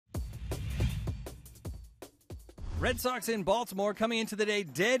Red Sox in Baltimore coming into the day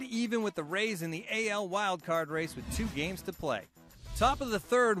dead even with the Rays in the AL wildcard race with 2 games to play. Top of the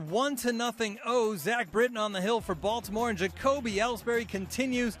third, 1-0 O. Zach Britton on the hill for Baltimore, and Jacoby Ellsbury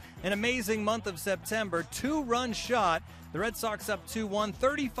continues an amazing month of September. 2-run shot. The Red Sox up 2-1,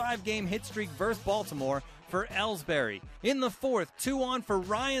 35-game hit streak versus Baltimore for Ellsbury. In the fourth, 2 on for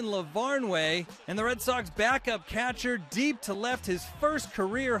Ryan Lavarnway, and the Red Sox backup catcher deep to left, his first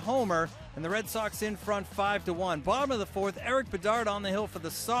career homer, and the Red Sox in front 5-1. Bottom of the fourth, Eric Bedard on the hill for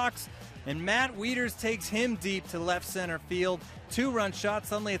the Sox, and Matt Wieters takes him deep to left center field. 2-run shot.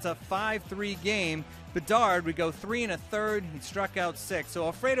 Suddenly it's a 5-3 game. Bedard would go 3 1/3. He struck out 6. So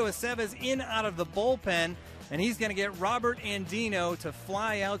Alfredo Aceves in out of the bullpen, and he's going to get Robert Andino to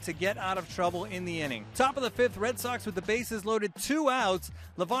fly out to get out of trouble in the inning. Top of the fifth, Red Sox with the bases loaded, 2 outs.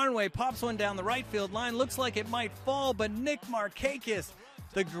 Lavarnway pops one down the right field line. Looks like it might fall, but Nick Markakis,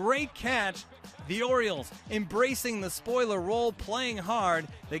 the great catch. The Orioles embracing the spoiler role, playing hard.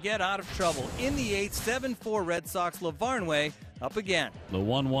 They get out of trouble. In the eighth, 7-4 Red Sox. Lavarnway up again. The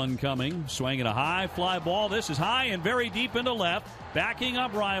 1-1 coming, swinging a high fly ball. This is high and very deep into left. Backing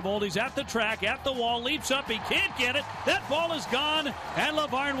up Reibold. He's at the track, at the wall, leaps up. He can't get it. That ball is gone, and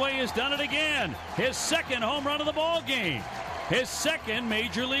Lavarnway has done it again. His second home run of the ball game. His second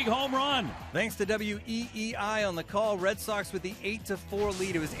Major League home run. Thanks to WEEI on the call, Red Sox with the 8-4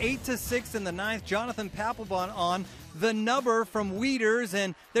 lead. It was 8-6 in the ninth. Jonathan Papelbon on the nubber from Wieters,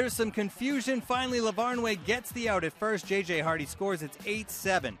 and there's some confusion. Finally, Lavarnway gets the out at first. J.J. Hardy scores. It's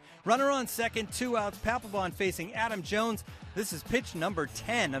 8-7. Runner on second, 2 outs. Papelbon facing Adam Jones. This is pitch number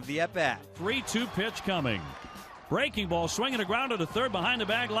 10 of the at-bat. 3-2 pitch coming. Breaking ball, swinging a grounder to third behind the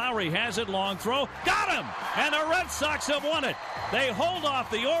bag. Lowry has it, long throw. Got him! And the Red Sox have won it. They hold off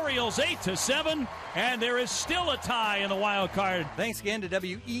the Orioles 8-7, and there is still a tie in the wild card. Thanks again to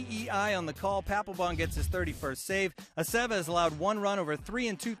WEEI on the call. Papelbon gets his 31st save. Aceves allowed 1 run over 3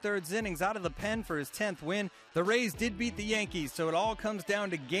 2/3 innings out of the pen for his 10th win. The Rays did beat the Yankees, so it all comes down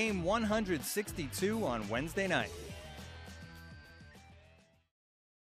to game 162 on Wednesday night.